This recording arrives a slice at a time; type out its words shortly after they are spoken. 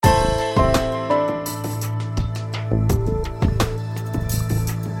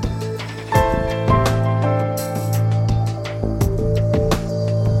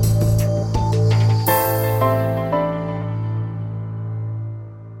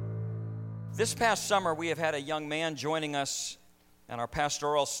This past summer, we have had a young man joining us on our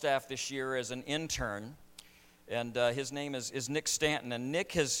pastoral staff this year as an intern, and his name is Nick Stanton. And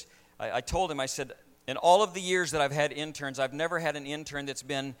Nick has, I told him, I said, in all of the years that I've had interns, I've never had an intern that's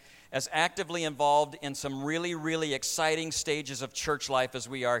been as actively involved in some really, really exciting stages of church life as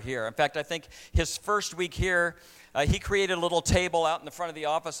we are here. In fact, I think his first week here, he created a little table out in the front of the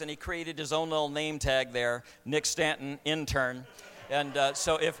office, and he created his own little name tag there, Nick Stanton, intern. And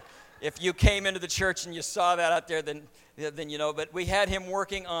so if you came into the church and you saw that out there, then you know. But we had him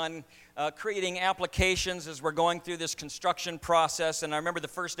working on creating applications as we're going through this construction process. And I remember the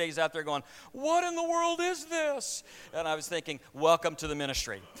first days out there going, what in the world is this? And I was thinking, welcome to the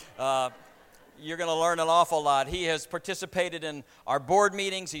ministry. You're going to learn an awful lot. He has participated in our board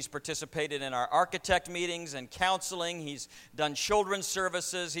meetings. He's participated in our architect meetings and counseling. He's done children's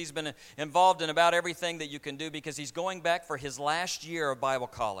services. He's been involved in about everything that you can do because he's going back for his last year of Bible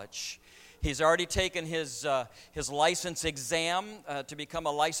college. He's already taken his license exam to become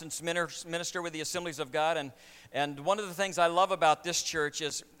a licensed minister with the Assemblies of God. And one of the things I love about this church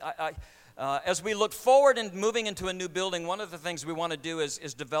is as we look forward and moving into a new building, one of the things we want to do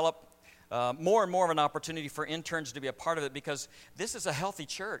is develop more and more of an opportunity for interns to be a part of it, because this is a healthy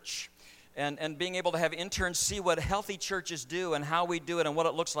church. And being able to have interns see what healthy churches do and how we do it and what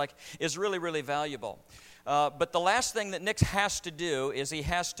it looks like is really, really valuable. But the last thing that Nick has to do is he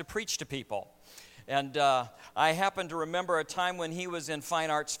has to preach to people. And I happen to remember a time when he was in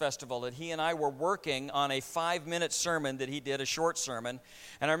Fine Arts Festival that he and I were working on a 5-minute sermon that he did, a short sermon.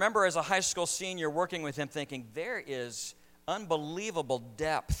 And I remember as a high school senior working with him thinking, there is unbelievable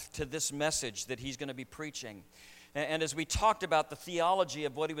depth to this message that he's going to be preaching. And as we talked about the theology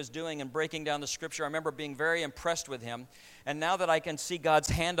of what he was doing and breaking down the scripture, I remember being very impressed with him. And now that I can see God's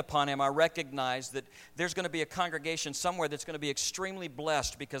hand upon him, I recognize that there's going to be a congregation somewhere that's going to be extremely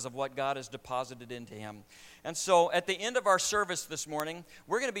blessed because of what God has deposited into him. And so at the end of our service this morning,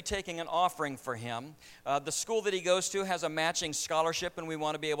 we're going to be taking an offering for him. The school that he goes to has a matching scholarship, and we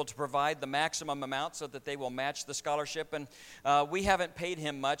want to be able to provide the maximum amount so that they will match the scholarship. And we haven't paid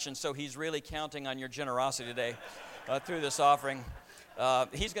him much, and so he's really counting on your generosity today through this offering.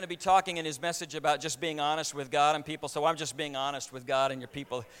 He's going to be talking in his message about just being honest with God and people, so I'm just being honest with God and your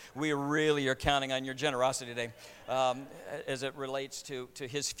people. We really are counting on your generosity today as it relates to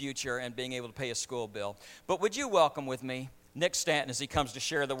his future and being able to pay a school bill. But would you welcome with me Nick Stanton as he comes to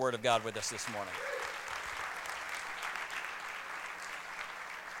share the Word of God with us this morning.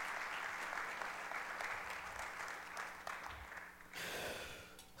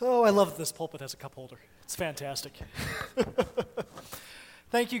 Oh, I love that this pulpit has a cup holder. It's fantastic.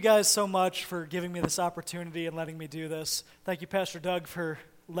 Thank you guys so much for giving me this opportunity and letting me do this. Thank you, Pastor Doug, for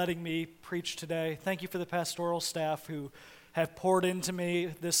letting me preach today. Thank you for the pastoral staff who have poured into me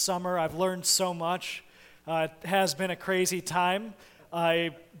this summer. I've learned so much. It has been a crazy time.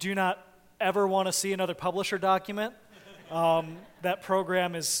 I do not ever want to see another publisher document. That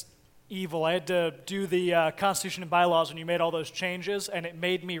program is evil. I had to do the Constitution and bylaws when you made all those changes, and it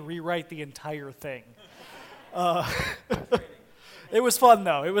made me rewrite the entire thing. It was fun,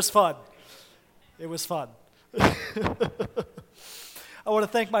 though. It was fun. I want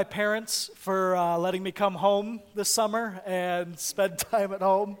to thank my parents for letting me come home this summer and spend time at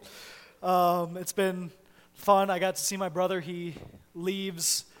home. It's been fun. I got to see my brother. He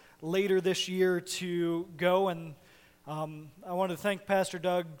leaves later this year to go, and I want to thank Pastor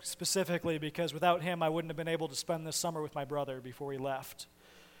Doug specifically because without him, I wouldn't have been able to spend this summer with my brother before he left.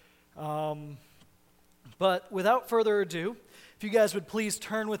 But without further ado, if you guys would please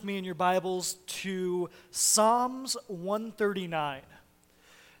turn with me in your Bibles to Psalms 139.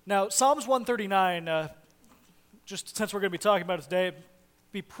 Now, Psalms 139, just since we're going to be talking about it today, it'd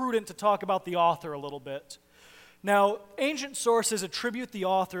be prudent to talk about the author a little bit. Now, ancient sources attribute the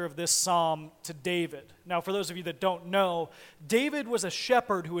author of this psalm to David. Now, for those of you that don't know, David was a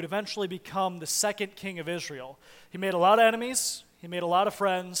shepherd who would eventually become the second king of Israel. He made a lot of enemies. He made a lot of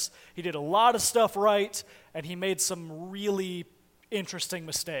friends, he did a lot of stuff right, and he made some really interesting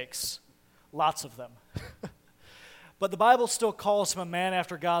mistakes. Lots of them. But the Bible still calls him a man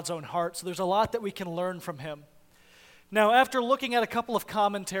after God's own heart, so there's a lot that we can learn from him. Now, after looking at a couple of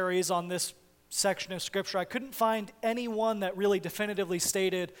commentaries on this section of Scripture, I couldn't find anyone that really definitively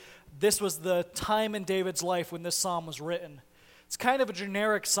stated this was the time in David's life when this psalm was written. It's kind of a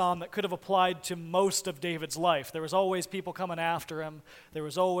generic psalm that could have applied to most of David's life. There was always people coming after him. There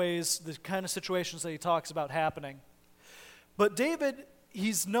was always the kind of situations that he talks about happening. But David,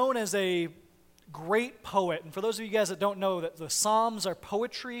 he's known as a great poet. And for those of you guys that don't know, that the Psalms are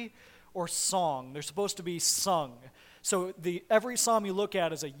poetry or song. They're supposed to be sung. So every psalm you look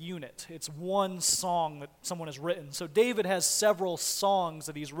at is a unit. It's one song that someone has written. So David has several songs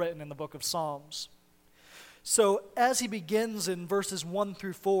that he's written in the book of Psalms. So as he begins in verses 1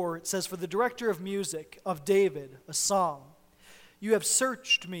 through 4, it says, "For the director of music, of David, a psalm. You have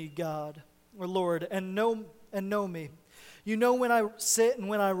searched me, God, or Lord, and know me. You know when I sit and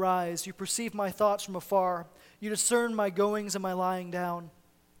when I rise. You perceive my thoughts from afar. You discern my goings and my lying down.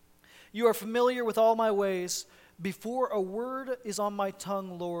 You are familiar with all my ways. Before a word is on my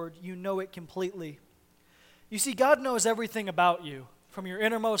tongue, Lord, you know it completely." You see, God knows everything about you, from your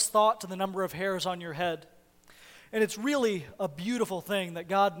innermost thought to the number of hairs on your head. And it's really a beautiful thing that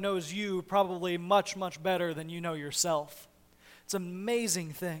God knows you probably much, much better than you know yourself. It's an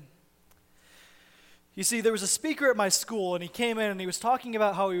amazing thing. You see, there was a speaker at my school, and he came in and he was talking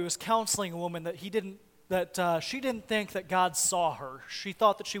about how he was counseling a woman that she didn't think that God saw her. She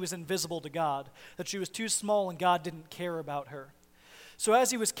thought that she was invisible to God, that she was too small and God didn't care about her. So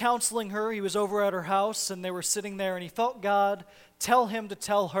as he was counseling her, he was over at her house and they were sitting there, and he felt God tell him to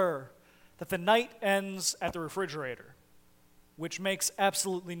tell her that the night ends at the refrigerator, which makes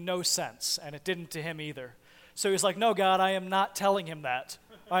absolutely no sense, and it didn't to him either. So he's like, "No, God, I am not telling him that.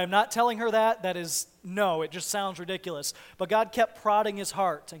 I am not telling her that. That is, no, it just sounds ridiculous." But God kept prodding his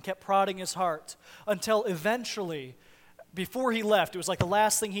heart and kept prodding his heart until eventually, before he left, it was like the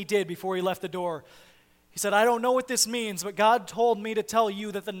last thing he did before he left the door, he said, "I don't know what this means, but God told me to tell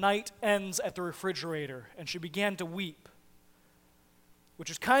you that the night ends at the refrigerator." And she began to weep, which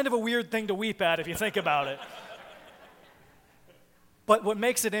is kind of a weird thing to weep at if you think about it. But what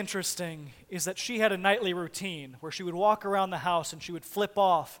makes it interesting is that she had a nightly routine where she would walk around the house and she would flip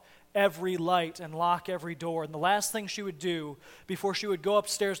off every light and lock every door. And the last thing she would do before she would go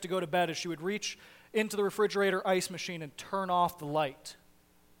upstairs to go to bed is she would reach into the refrigerator ice machine and turn off the light.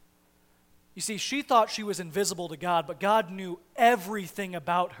 You see, she thought she was invisible to God, but God knew everything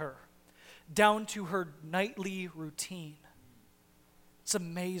about her, down to her nightly routine. It's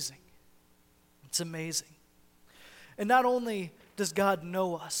amazing. It's amazing. And not only does God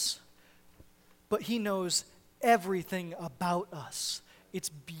know us, but he knows everything about us. It's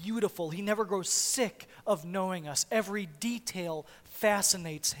beautiful. He never grows sick of knowing us. Every detail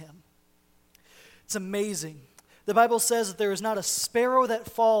fascinates him. It's amazing. The Bible says that there is not a sparrow that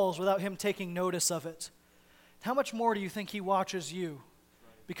falls without him taking notice of it. How much more do you think he watches you?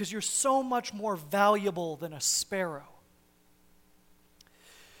 Because you're so much more valuable than a sparrow.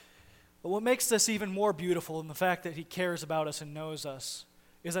 But what makes this even more beautiful than the fact that he cares about us and knows us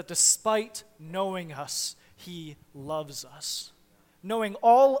is that despite knowing us, he loves us. Knowing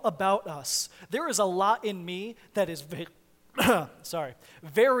all about us, there is a lot in me that is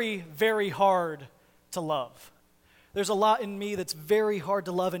very, very hard to love. There's a lot in me that's very hard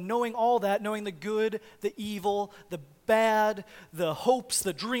to love, and knowing all that, knowing the good, the evil, the bad, the hopes,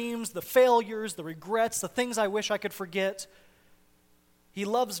 the dreams, the failures, the regrets, the things I wish I could forget, he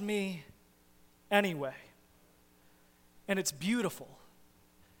loves me anyway. And it's beautiful.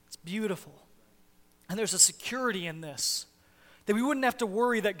 It's beautiful. And there's a security in this, that we wouldn't have to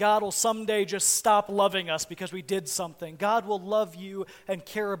worry that God will someday just stop loving us because we did something. God will love you and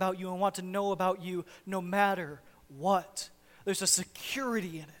care about you and want to know about you no matter what. There's a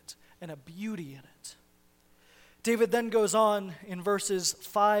security in it and a beauty in it. David then goes on in verses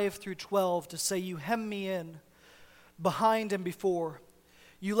 5 through 12 to say, "You hem me in, behind and before.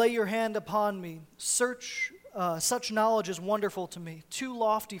 You lay your hand upon me. Such knowledge is wonderful to me, too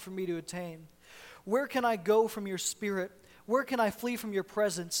lofty for me to attain. Where can I go from your spirit? Where can I flee from your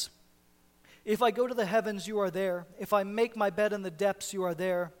presence? If I go to the heavens, you are there. If I make my bed in the depths, you are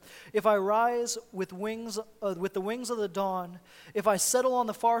there. If I rise with the wings of the dawn, if I settle on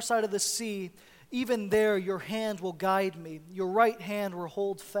the far side of the sea, even there your hand will guide me. Your right hand will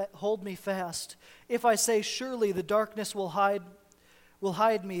hold me fast. If I say, surely the darkness will hide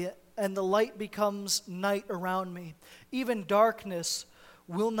me, and the light becomes night around me, even darkness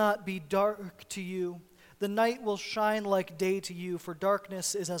will not be dark to you. The night will shine like day to you, for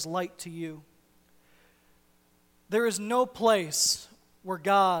darkness is as light to you." There is no place where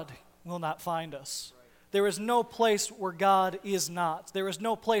God will not find us. There is no place where God is not. There is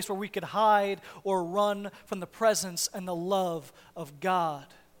no place where we could hide or run from the presence and the love of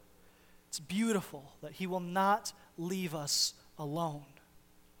God. It's beautiful that he will not leave us alone.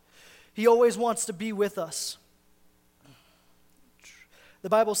 He always wants to be with us. The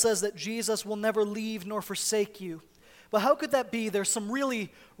Bible says that Jesus will never leave nor forsake you. But how could that be? There's some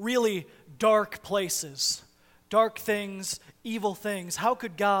really, really dark places, dark things, evil things. How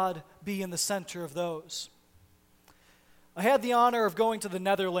could God be in the center of those? I had the honor of going to the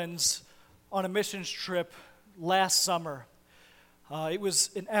Netherlands on a missions trip last summer. It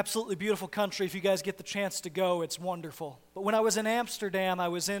was an absolutely beautiful country. If you guys get the chance to go, it's wonderful. But when I was in Amsterdam, I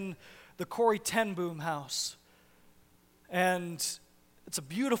was in the Corrie ten Boom house. And it's a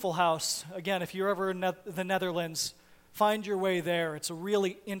beautiful house. Again, if you're ever in the Netherlands, find your way there. It's a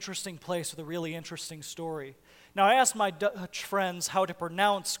really interesting place with a really interesting story. Now, I asked my Dutch friends how to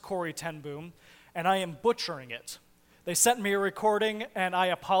pronounce Corrie ten Boom, and I am butchering it. They sent me a recording, and I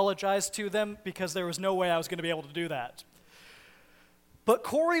apologized to them because there was no way I was going to be able to do that. But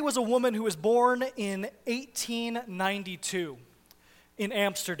Corrie was a woman who was born in 1892 in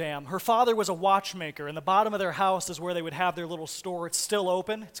Amsterdam. Her father was a watchmaker, and the bottom of their house is where they would have their little store. It's still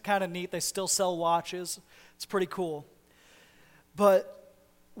open. It's kind of neat. They still sell watches. It's pretty cool. But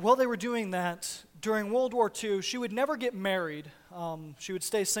while they were doing that, during World War II, she would never get married. She would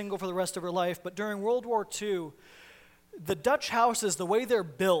stay single for the rest of her life. But during World War II, the Dutch houses, the way they're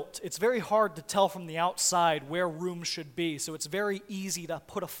built, it's very hard to tell from the outside where rooms should be, so it's very easy to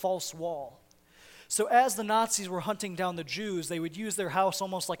put a false wall. So as the Nazis were hunting down the Jews, they would use their house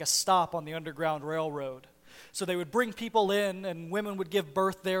almost like a stop on the Underground Railroad. So they would bring people in, and women would give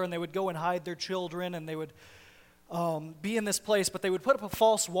birth there, and they would go and hide their children, and they would be in this place, but they would put up a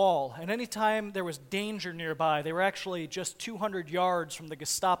false wall, and anytime there was danger nearby, they were actually just 200 yards from the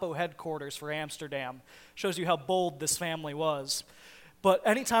Gestapo headquarters for Amsterdam. Shows you how bold this family was. But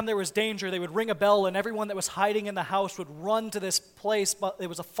anytime there was danger, they would ring a bell, and everyone that was hiding in the house would run to this place, but it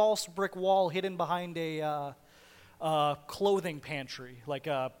was a false brick wall hidden behind a clothing pantry, like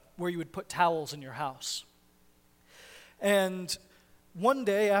where you would put towels in your house. And one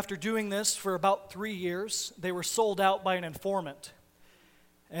day, after doing this for about 3 years, they were sold out by an informant.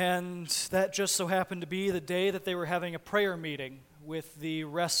 And that just so happened to be the day that they were having a prayer meeting with the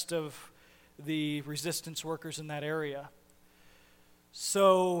rest of the resistance workers in that area.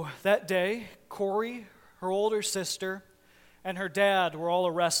 So that day, Corrie, her older sister, and her dad were all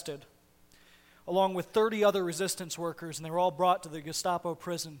arrested, along with 30 other resistance workers, and they were all brought to the Gestapo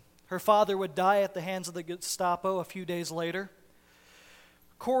prison. Her father would die at the hands of the Gestapo a few days later.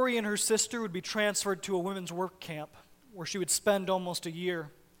 Corrie and her sister would be transferred to a women's work camp where she would spend almost a year.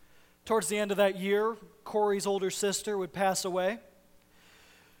 Towards the end of that year, Corrie's older sister would pass away.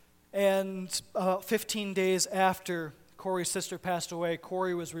 And 15 days after Corrie's sister passed away,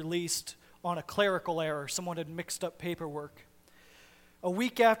 Corrie was released on a clerical error. Someone had mixed up paperwork. A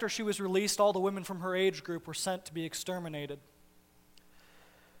week after she was released, all the women from her age group were sent to be exterminated.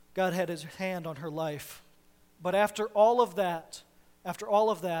 God had his hand on her life. But after all of that,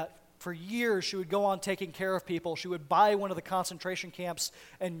 for years she would go on taking care of people. She would buy one of the concentration camps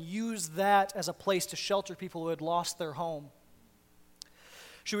and use that as a place to shelter people who had lost their home.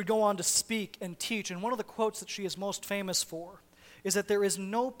 She would go on to speak and teach, and one of the quotes that she is most famous for is that there is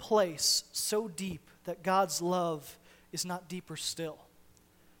no place so deep that God's love is not deeper still.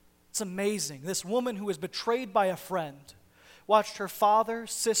 It's amazing. This woman who was betrayed by a friend, watched her father,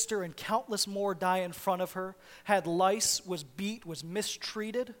 sister, and countless more die in front of her, had lice, was beat, was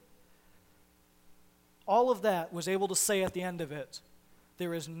mistreated. All of that was able to say at the end of it,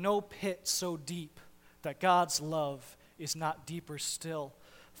 there is no pit so deep that God's love is not deeper still.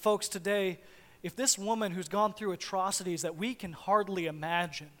 Folks, today, if this woman who's gone through atrocities that we can hardly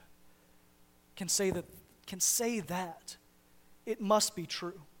imagine can say that, it must be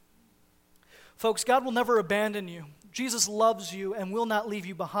true. Folks, God will never abandon you. Jesus loves you and will not leave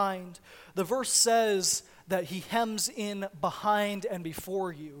you behind. The verse says that he hems in behind and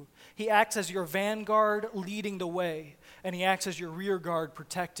before you. He acts as your vanguard leading the way, and he acts as your rear guard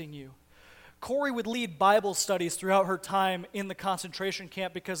protecting you. Corrie would lead Bible studies throughout her time in the concentration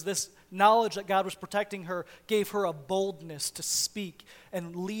camp because this knowledge that God was protecting her gave her a boldness to speak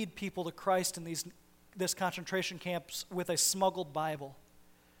and lead people to Christ in this concentration camps with a smuggled Bible.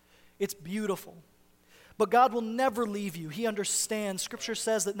 It's beautiful. But God will never leave you. He understands. Scripture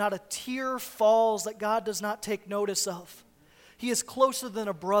says that not a tear falls that God does not take notice of. He is closer than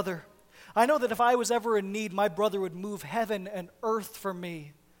a brother. I know that if I was ever in need, my brother would move heaven and earth for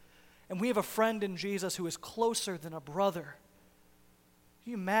me. And we have a friend in Jesus who is closer than a brother.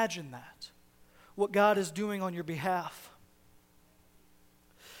 Can you imagine that? What God is doing on your behalf.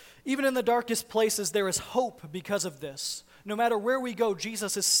 Even in the darkest places, there is hope because of this. No matter where we go,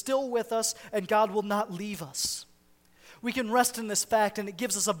 Jesus is still with us, and God will not leave us. We can rest in this fact, and it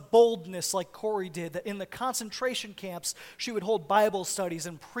gives us a boldness like Corrie did, that in the concentration camps, she would hold Bible studies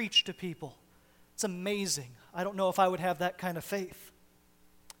and preach to people. It's amazing. I don't know if I would have that kind of faith.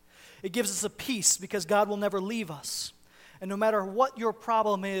 It gives us a peace because God will never leave us. And no matter what your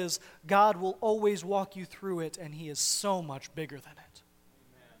problem is, God will always walk you through it, and he is so much bigger than it.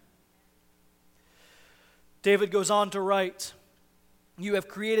 David goes on to write, "You have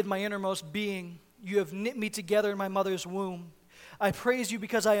created my innermost being. You have knit me together in my mother's womb. I praise you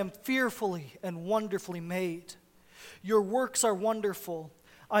because I am fearfully and wonderfully made. Your works are wonderful.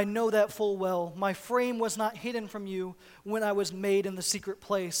 I know that full well. My frame was not hidden from you when I was made in the secret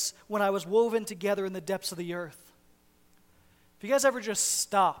place, when I was woven together in the depths of the earth." Have you guys ever just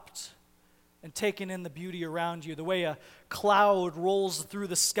stopped and taken in the beauty around you, the way a cloud rolls through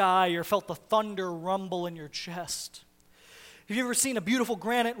the sky or felt the thunder rumble in your chest? Have you ever seen a beautiful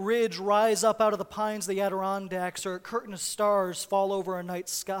granite ridge rise up out of the pines of the Adirondacks, or a curtain of stars fall over a night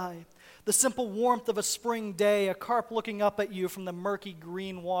sky? The simple warmth of a spring day, a carp looking up at you from the murky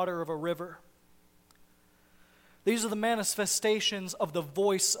green water of a river. These are the manifestations of the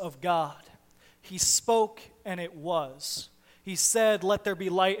voice of God. He spoke, and it was. He said, "Let there be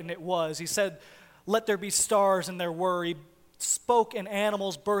light," and it was. He said, "Let there be stars," and there were. He spoke, and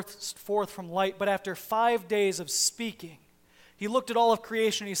animals burst forth from light. But after 5 days of speaking, he looked at all of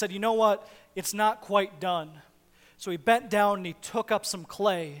creation and he said, "You know what? It's not quite done." So he bent down and he took up some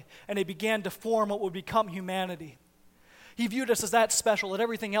clay and he began to form what would become humanity. He viewed us as that special, that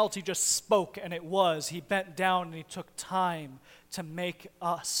everything else he just spoke and it was. He bent down and he took time to make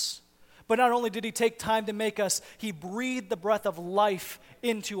us. But not only did he take time to make us, he breathed the breath of life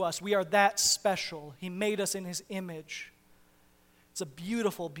into us. We are that special. He made us in his image. It's a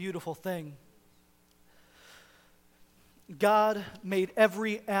beautiful, beautiful thing. God made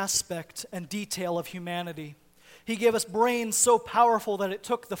every aspect and detail of humanity. He gave us brains so powerful that it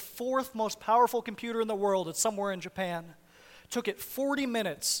took the fourth most powerful computer in the world, it's somewhere in Japan, took it 40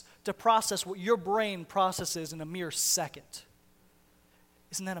 minutes to process what your brain processes in a mere second.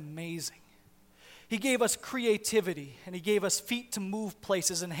 Isn't that amazing? He gave us creativity, and he gave us feet to move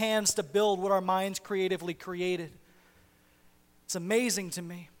places and hands to build what our minds creatively created. It's amazing to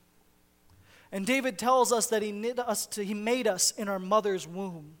me. And David tells us that he made us in our mother's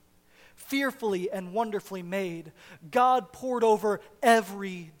womb, fearfully and wonderfully made. God poured over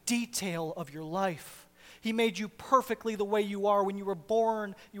every detail of your life. He made you perfectly the way you are. When you were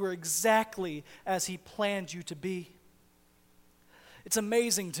born, you were exactly as he planned you to be. It's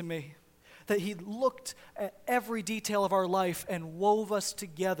amazing to me that he looked at every detail of our life and wove us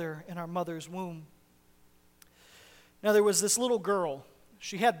together in our mother's womb. Now, there was this little girl.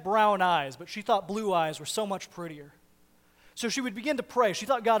 She had brown eyes, but she thought blue eyes were so much prettier. So she would begin to pray. She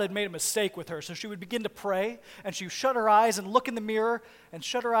thought God had made a mistake with her, so she would begin to pray, and she would shut her eyes and look in the mirror, and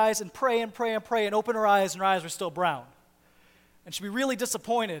shut her eyes and pray and pray and pray, and open her eyes, and her eyes were still brown. And she'd be really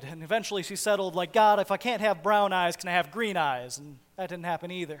disappointed, and eventually she settled, like, "God, if I can't have brown eyes, can I have green eyes?" And that didn't happen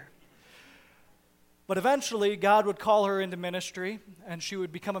either. But eventually, God would call her into ministry, and she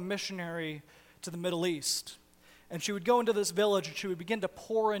would become a missionary to the Middle East. And she would go into this village, and she would begin to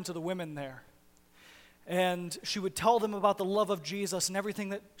pour into the women there. And she would tell them about the love of Jesus and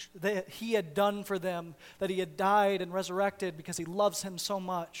everything that he had done for them, that he had died and resurrected because he loves him so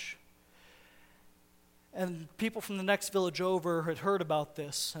much. And people from the next village over had heard about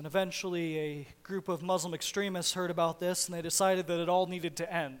this, and eventually a group of Muslim extremists heard about this, and they decided that it all needed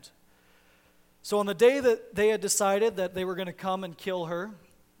to end. So on the day that they had decided that they were going to come and kill her,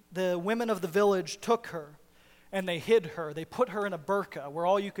 the women of the village took her, and they hid her. They put her in a burqa where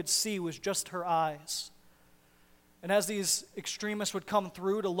all you could see was just her eyes. And as these extremists would come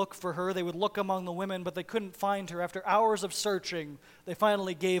through to look for her, they would look among the women, but they couldn't find her. After hours of searching, they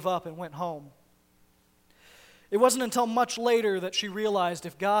finally gave up and went home. It wasn't until much later that she realized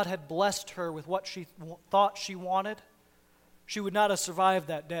if God had blessed her with what she thought she wanted, she would not have survived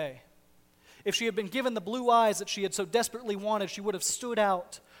that day. If she had been given the blue eyes that she had so desperately wanted, she would have stood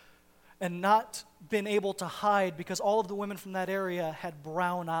out and not been able to hide because all of the women from that area had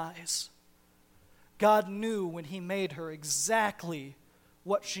brown eyes. God knew when he made her exactly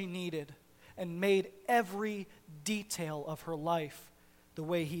what she needed and made every detail of her life the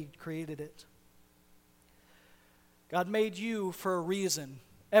way he created it. God made you for a reason.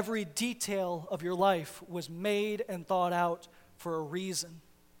 Every detail of your life was made and thought out for a reason.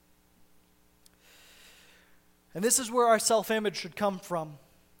 And this is where our self-image should come from.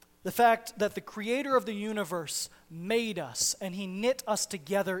 The fact that the creator of the universe made us and he knit us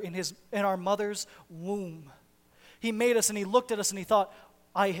together in our mother's womb. He made us and he looked at us and he thought,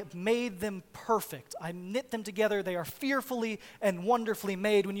 I have made them perfect. I knit them together. They are fearfully and wonderfully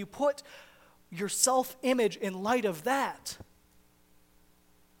made. When you put your self-image in light of that,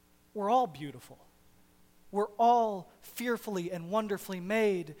 we're all beautiful. We're all fearfully and wonderfully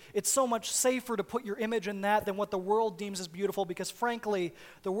made. It's so much safer to put your image in that than what the world deems as beautiful because, frankly,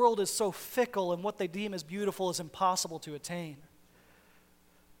 the world is so fickle and what they deem as beautiful is impossible to attain.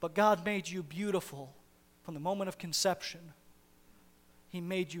 But God made you beautiful from the moment of conception, he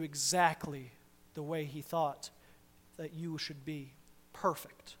made you exactly the way he thought that you should be.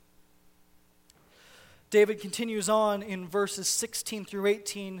 Perfect. David continues on in verses 16 through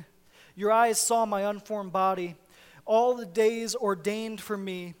 18. Your eyes saw my unformed body. All the days ordained for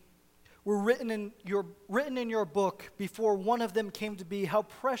me were written in your book before one of them came to be. How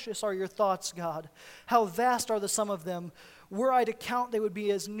precious are your thoughts, God. How vast are the sum of them. Were I to count, they would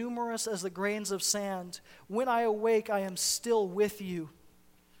be as numerous as the grains of sand. When I awake, I am still with you.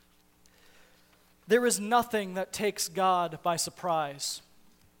 There is nothing that takes God by surprise.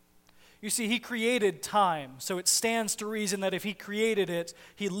 You see, he created time, so it stands to reason that if he created it,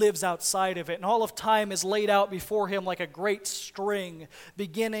 he lives outside of it. And all of time is laid out before him like a great string,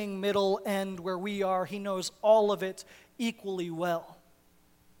 beginning, middle, end, where we are. He knows all of it equally well.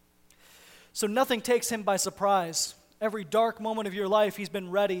 So nothing takes him by surprise. Every dark moment of your life, he's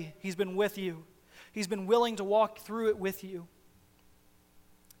been ready. He's been with you. He's been willing to walk through it with you.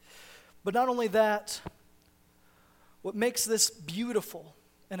 But not only that, what makes this beautiful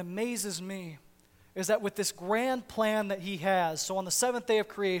and amazes me is that with this grand plan that he has, so on the seventh day of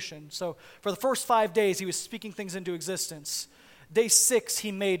creation, so for the first 5 days he was speaking things into existence. Day 6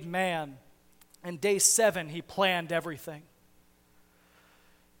 he made man, and day 7 he planned everything.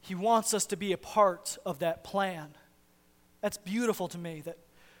 He wants us to be a part of that plan. That's beautiful to me, that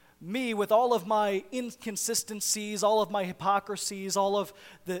me, with all of my inconsistencies, all of my hypocrisies, all of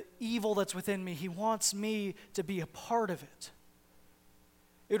the evil that's within me, he wants me to be a part of it.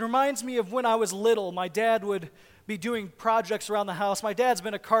 It reminds me of when I was little. My dad would be doing projects around the house. My dad's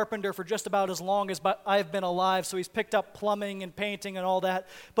been a carpenter for just about as long as I've been alive, so he's picked up plumbing and painting and all that.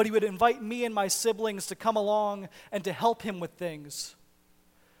 But he would invite me and my siblings to come along and to help him with things.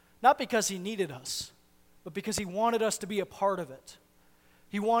 Not because he needed us, but because he wanted us to be a part of it.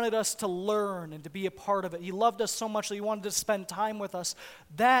 He wanted us to learn and to be a part of it. He loved us so much that he wanted to spend time with us.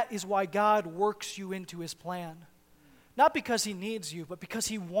 That is why God works you into his plan. Not because he needs you, but because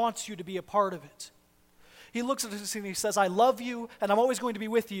he wants you to be a part of it. He looks at us and he says, I love you, and I'm always going to be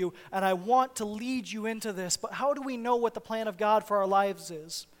with you, and I want to lead you into this. But how do we know what the plan of God for our lives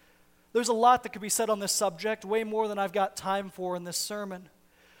is? There's a lot that could be said on this subject, way more than I've got time for in this sermon.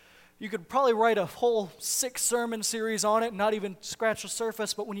 You could probably write a whole 6-sermon series on it and not even scratch the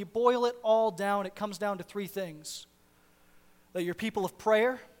surface, but when you boil it all down, it comes down to 3 things. That you're people of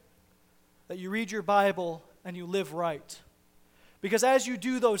prayer, that you read your Bible, and you live right. Because as you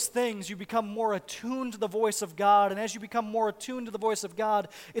do those things, you become more attuned to the voice of God, and as you become more attuned to the voice of God,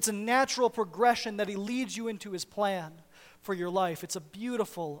 it's a natural progression that he leads you into his plan for your life. It's a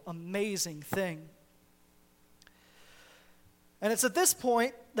beautiful, amazing thing. And it's at this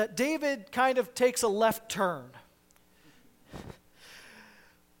point that David kind of takes a left turn.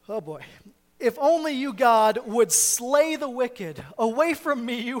 Oh boy. If only you, God, would slay the wicked. Away from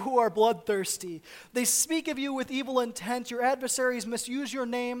me, you who are bloodthirsty. They speak of you with evil intent. Your adversaries misuse your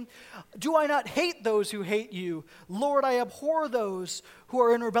name. Do I not hate those who hate you? Lord, I abhor those who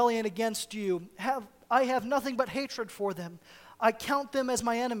are in rebellion against you. I have nothing but hatred for them. I count them as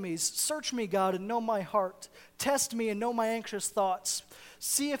my enemies. Search me, God, and know my heart. Test me and know my anxious thoughts.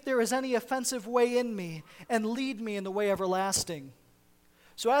 See if there is any offensive way in me, and lead me in the way everlasting.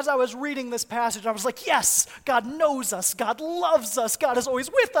 So as I was reading this passage, I was like, yes, God knows us. God loves us. God is always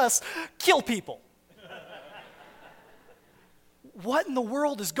with us. Kill people. What in the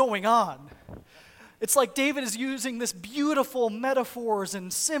world is going on? It's like David is using this beautiful metaphors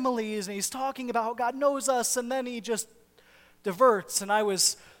and similes, and he's talking about how God knows us, and then he just diverts. And I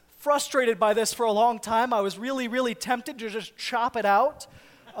was frustrated by this for a long time. I was really, really tempted to just chop it out.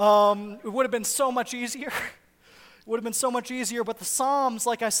 It would have been so much easier. It would have been so much easier, but the Psalms,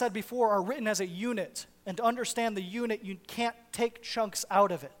 like I said before, are written as a unit. And to understand the unit, you can't take chunks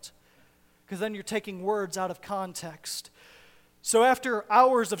out of it, because then you're taking words out of context. So after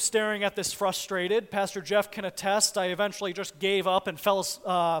hours of staring at this frustrated, Pastor Jeff can attest, I eventually just gave up and fell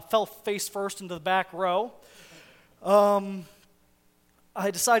face first into the back row.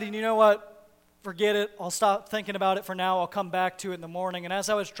 I decided, you know what, forget it. I'll stop thinking about it for now. I'll come back to it in the morning. And as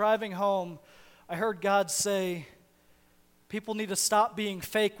I was driving home, I heard God say, people need to stop being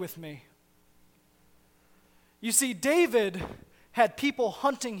fake with me. You see, David had people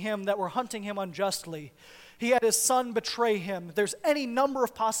hunting him that were hunting him unjustly. He had his son betray him. There's any number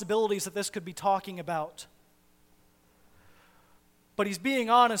of possibilities that this could be talking about. But he's being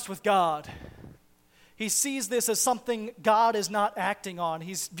honest with God. He sees this as something God is not acting on.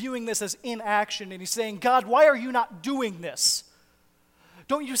 He's viewing this as inaction, and he's saying, God, why are you not doing this?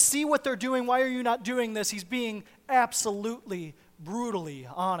 Don't you see what they're doing? Why are you not doing this? He's being absolutely, brutally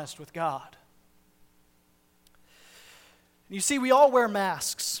honest with God. You see, we all wear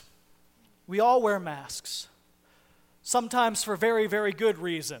masks. We all wear masks. Sometimes for very, very good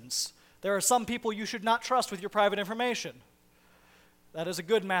reasons. There are some people you should not trust with your private information. That is a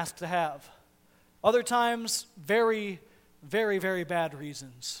good mask to have. Other times, very, very, very bad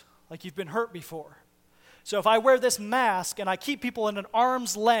reasons, like you've been hurt before. So if I wear this mask and I keep people in an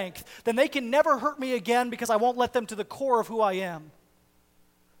arm's length, then they can never hurt me again because I won't let them to the core of who I am.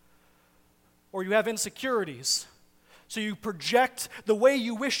 Or you have insecurities. So you project the way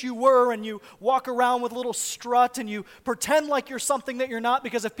you wish you were, and you walk around with a little strut, and you pretend like you're something that you're not,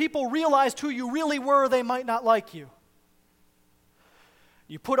 because if people realized who you really were, they might not like you.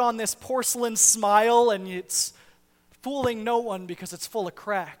 You put on this porcelain smile, and it's fooling no one because it's full of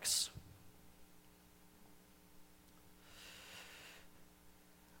cracks.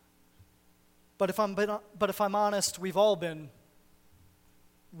 But if I'm honest, we've all been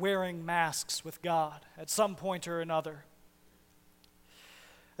wearing masks with God at some point or another.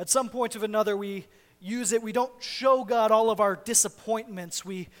 At some point or another, we use it. We don't show God all of our disappointments.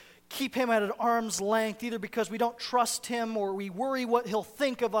 We keep him at an arm's length, either because we don't trust him or we worry what he'll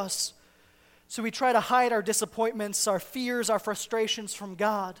think of us. So we try to hide our disappointments, our fears, our frustrations from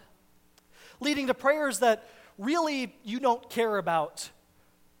God, leading to prayers that really you don't care about.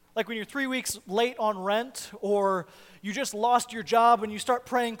 Like when you're 3 weeks late on rent, or you just lost your job and you start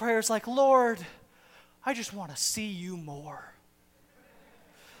praying prayers like, Lord, I just want to see you more.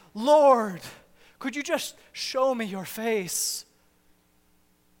 Lord, could you just show me your face?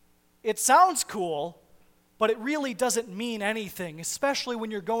 It sounds cool, but it really doesn't mean anything, especially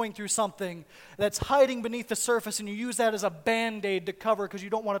when you're going through something that's hiding beneath the surface and you use that as a Band-Aid to cover because you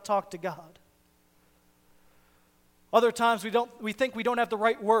don't want to talk to God. Other times we think we don't have the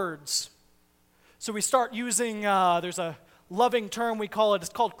right words. So we start using, there's a loving term we call it,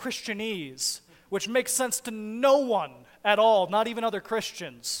 it's called Christianese, which makes sense to no one at all, not even other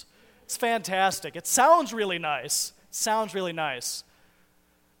Christians. It's fantastic. It sounds really nice.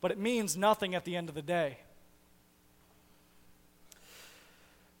 But it means nothing at the end of the day.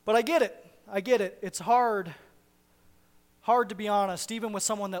 But I get it. It's hard to be honest, even with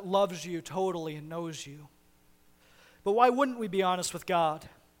someone that loves you totally and knows you. But why wouldn't we be honest with God?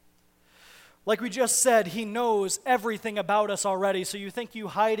 Like we just said, he knows everything about us already, so you think you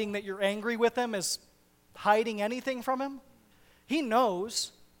hiding that you're angry with him is hiding anything from him? He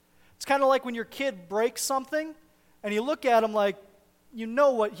knows. It's kind of like when your kid breaks something, and you look at him like, you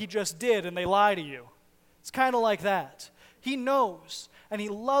know what he just did, and they lie to you. It's kind of like that. He knows, and he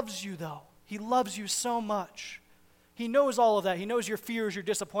loves you, though. He loves you so much. He knows all of that. He knows your fears, your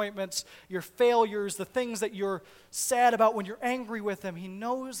disappointments, your failures, the things that you're sad about when you're angry with him. He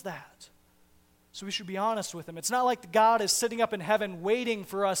knows that. So we should be honest with him. It's not like God is sitting up in heaven waiting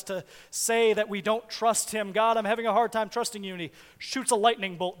for us to say that we don't trust him. God, I'm having a hard time trusting you, and he shoots a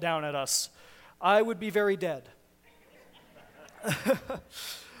lightning bolt down at us. I would be very dead.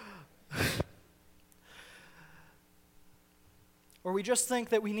 Or we just think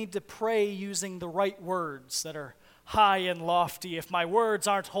that we need to pray using the right words that are high and lofty. If my words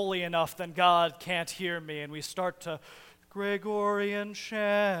aren't holy enough, then God can't hear me. And we start to Gregorian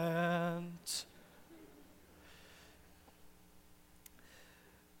chant.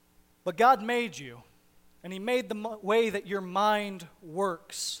 But God made you, and he made the way that your mind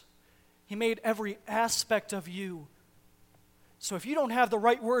works. He made every aspect of you. So if you don't have the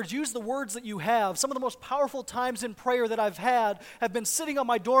right words, use the words that you have. Some of the most powerful times in prayer that I've had have been sitting on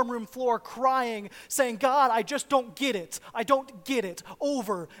my dorm room floor crying, saying, God, I just don't get it. I don't get it,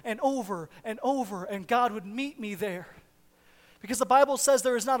 over and over and over. And God would meet me there. Because the Bible says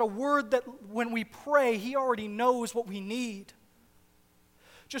there is not a word that when we pray, he already knows what we need.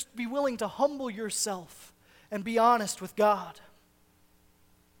 Just be willing to humble yourself and be honest with God.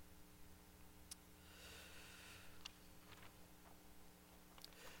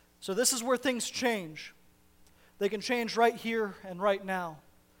 So this is where things change. They can change right here and right now.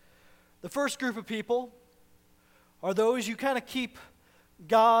 The first group of people are those you kind of keep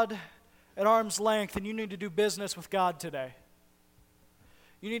God at arm's length, and you need to do business with God today.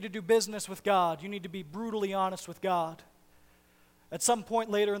 You need to do business with God. You need to be brutally honest with God. At some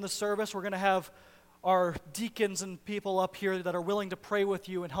point later in the service, we're going to have our deacons and people up here that are willing to pray with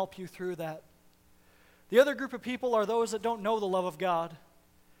you and help you through that. The other group of people are those that don't know the love of God.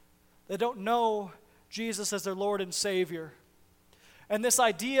 They don't know Jesus as their Lord and Savior. And this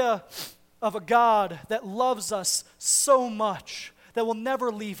idea of a God that loves us so much, that will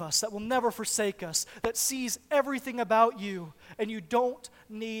never leave us, that will never forsake us, that sees everything about you, and you don't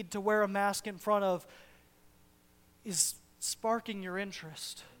need to wear a mask in front of, is sparking your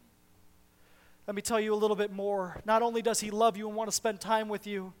interest. Let me tell you a little bit more. Not only does he love you and want to spend time with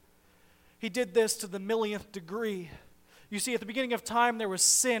you, he did this to the millionth degree. You see, at the beginning of time, there was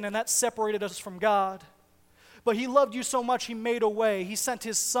sin, and that separated us from God. But he loved you so much, he made a way. He sent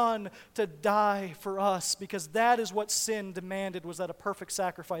his son to die for us, because that is what sin demanded, was that a perfect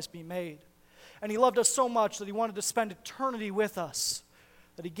sacrifice be made. And he loved us so much that he wanted to spend eternity with us,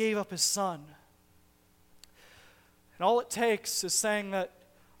 that he gave up his son. And all it takes is saying that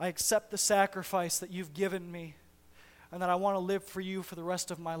I accept the sacrifice that you've given me, and that I want to live for you for the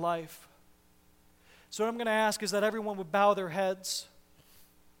rest of my life. So what I'm going to ask is that everyone would bow their heads.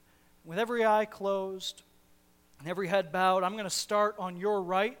 With every eye closed and every head bowed, I'm going to start on your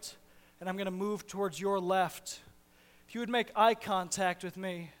right, and I'm going to move towards your left. If you would make eye contact with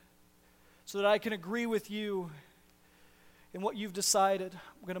me so that I can agree with you in what you've decided.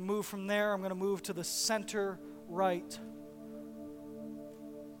 I'm going to move from there. I'm going to move to the center right.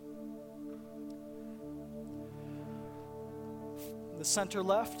 The center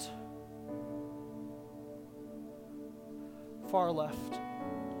left. Far left.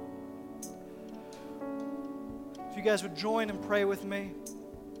 If you guys would join and pray with me.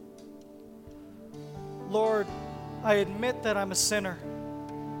 Lord, I admit that I'm a sinner.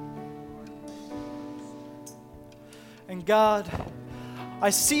 And God, I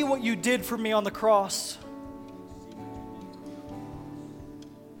see what you did for me on the cross.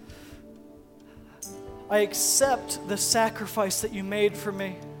 I accept the sacrifice that you made for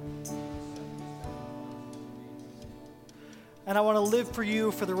me. And I want to live for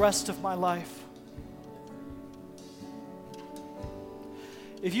you for the rest of my life.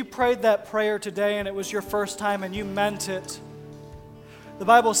 If you prayed that prayer today and it was your first time and you meant it, the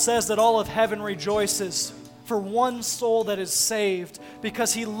Bible says that all of heaven rejoices for one soul that is saved,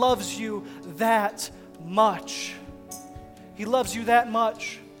 because he loves you that much. He loves you that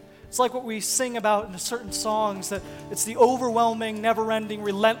much. It's like what we sing about in certain songs, that it's the overwhelming, never-ending,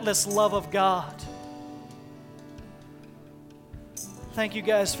 relentless love of God. Thank you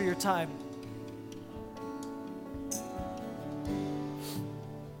guys for your time.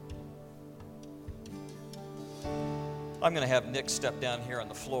 I'm going to have Nick step down here on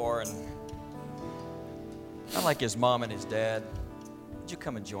the floor, and I like his mom and his dad. Would you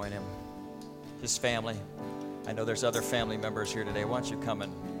come and join him? His family. I know there's other family members here today. Why don't you come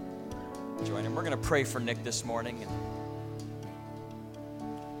and join him? We're going to pray for Nick this morning.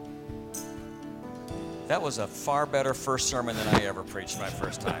 That was a far better first sermon than I ever preached my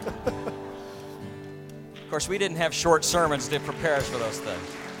first time. Of course, we didn't have short sermons to prepare us for those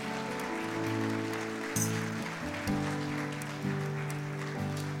things.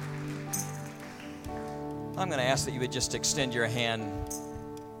 I'm going to ask that you would just extend your hand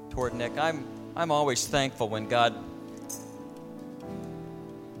toward Nick. I'm always thankful when God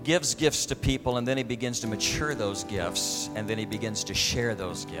gives gifts to people, and then he begins to mature those gifts, and then he begins to share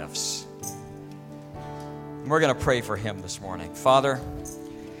those gifts. And we're going to pray for him this morning. Father,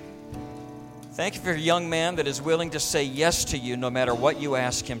 thank you for a young man that is willing to say yes to you no matter what you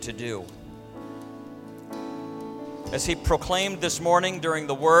ask him to do. As he proclaimed this morning during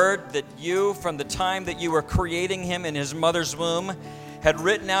the word that you, from the time that you were creating him in his mother's womb, had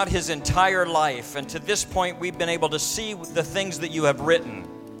written out his entire life. And to this point, we've been able to see the things that you have written.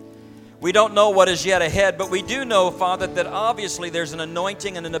 We don't know what is yet ahead, but we do know, Father, that obviously there's an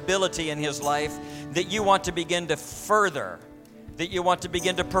anointing and an ability in his life that you want to begin to further, that you want to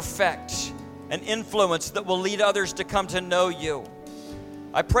begin to perfect, an influence that will lead others to come to know you.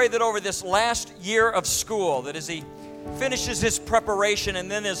 I pray that over this last year of school, that as he finishes his preparation and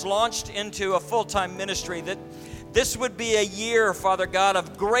then is launched into a full-time ministry, that this would be a year, Father God,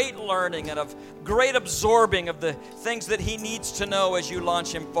 of great learning and of great absorbing of the things that he needs to know as you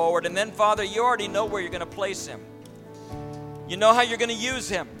launch him forward. And then, Father, you already know where you're going to place him. You know how you're going to use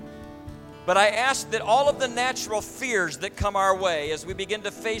him. But I ask that all of the natural fears that come our way as we begin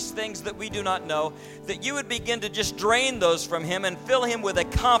to face things that we do not know, that you would begin to just drain those from him and fill him with a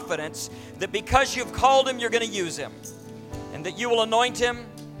confidence that because you've called him, you're going to use him. And that you will anoint him,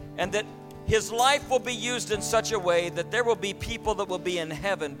 and that his life will be used in such a way that there will be people that will be in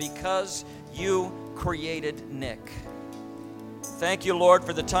heaven because you created Nick. Thank you, Lord,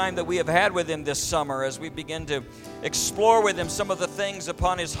 for the time that we have had with him this summer as we begin to explore with him some of the things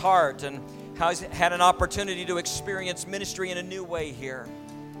upon his heart and how he's had an opportunity to experience ministry in a new way here.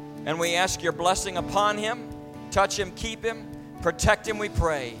 And we ask your blessing upon him. Touch him, keep him, protect him, we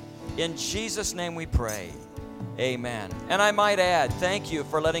pray. In Jesus' name we pray. Amen. And I might add, thank you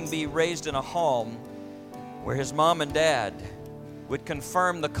for letting me be raised in a home where his mom and dad would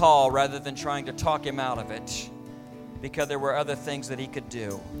confirm the call rather than trying to talk him out of it, because there were other things that he could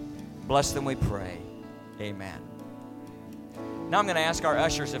do. Bless them, we pray. Amen. Now I'm going to ask our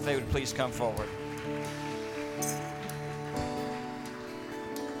ushers if they would please come forward.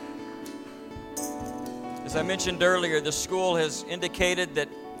 As I mentioned earlier, the school has indicated that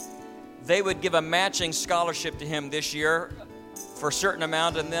they would give a matching scholarship to him this year for a certain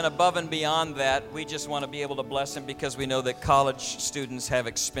amount, and then above and beyond that, we just want to be able to bless him because we know that college students have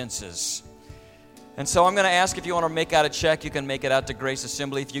expenses. And so I'm going to ask if you want to make out a check, you can make it out to Grace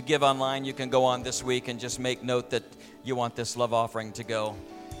Assembly. If you give online, you can go on this week and just make note that you want this love offering to go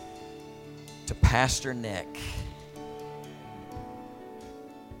to Pastor Nick.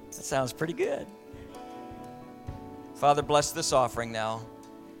 That sounds pretty good. Father, bless this offering now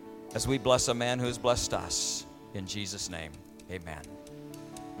as we bless a man who has blessed us. In Jesus' name, amen.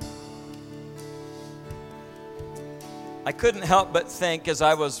 I couldn't help but think as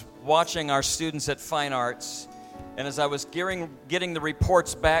I was watching our students at Fine Arts, and as I was getting the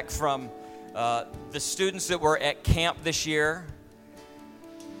reports back from the students that were at camp this year,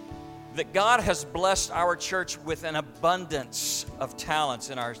 that God has blessed our church with an abundance of talents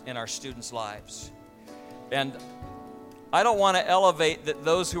in our students' lives. And I don't want to elevate that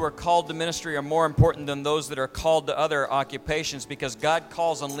those who are called to ministry are more important than those that are called to other occupations, because God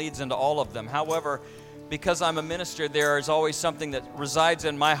calls and leads into all of them. However, because I'm a minister, there is always something that resides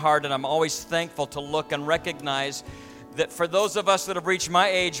in my heart, and I'm always thankful to look and recognize that for those of us that have reached my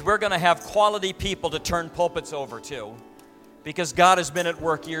age, we're going to have quality people to turn pulpits over to, because God has been at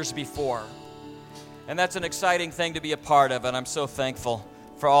work years before. And that's an exciting thing to be a part of, and I'm so thankful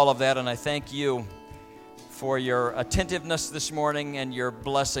for all of that, and I thank you for your attentiveness this morning and your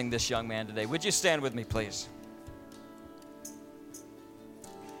blessing this young man today. Would you stand with me, please?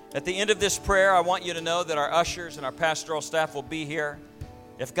 At the end of this prayer, I want you to know that our ushers and our pastoral staff will be here.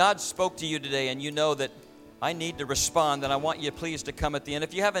 If God spoke to you today and you know that I need to respond, then I want you please to come at the end.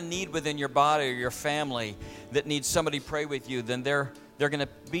 If you have a need within your body or your family that needs somebody to pray with you, then they're going to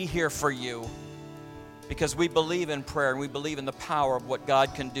be here for you, because we believe in prayer and we believe in the power of what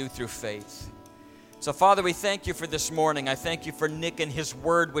God can do through faith. So, Father, we thank you for this morning. I thank you for Nick and his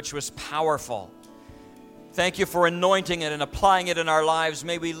word, which was powerful. Thank you for anointing it and applying it in our lives.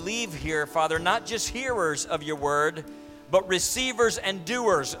 May we leave here, Father, not just hearers of your word, but receivers and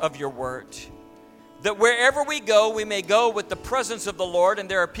doers of your word. That wherever we go, we may go with the presence of the Lord, and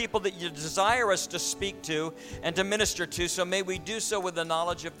there are people that you desire us to speak to and to minister to, so may we do so with the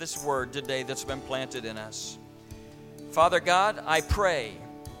knowledge of this word today that's been planted in us. Father God, I pray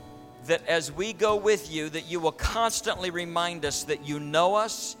that as we go with you, that you will constantly remind us that you know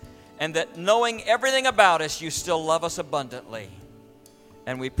us, and that knowing everything about us, you still love us abundantly.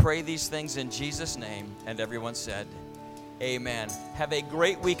 And we pray these things in Jesus' name. And everyone said, amen. Have a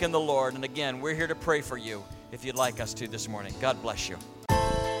great week in the Lord. And again, we're here to pray for you if you'd like us to this morning. God bless you.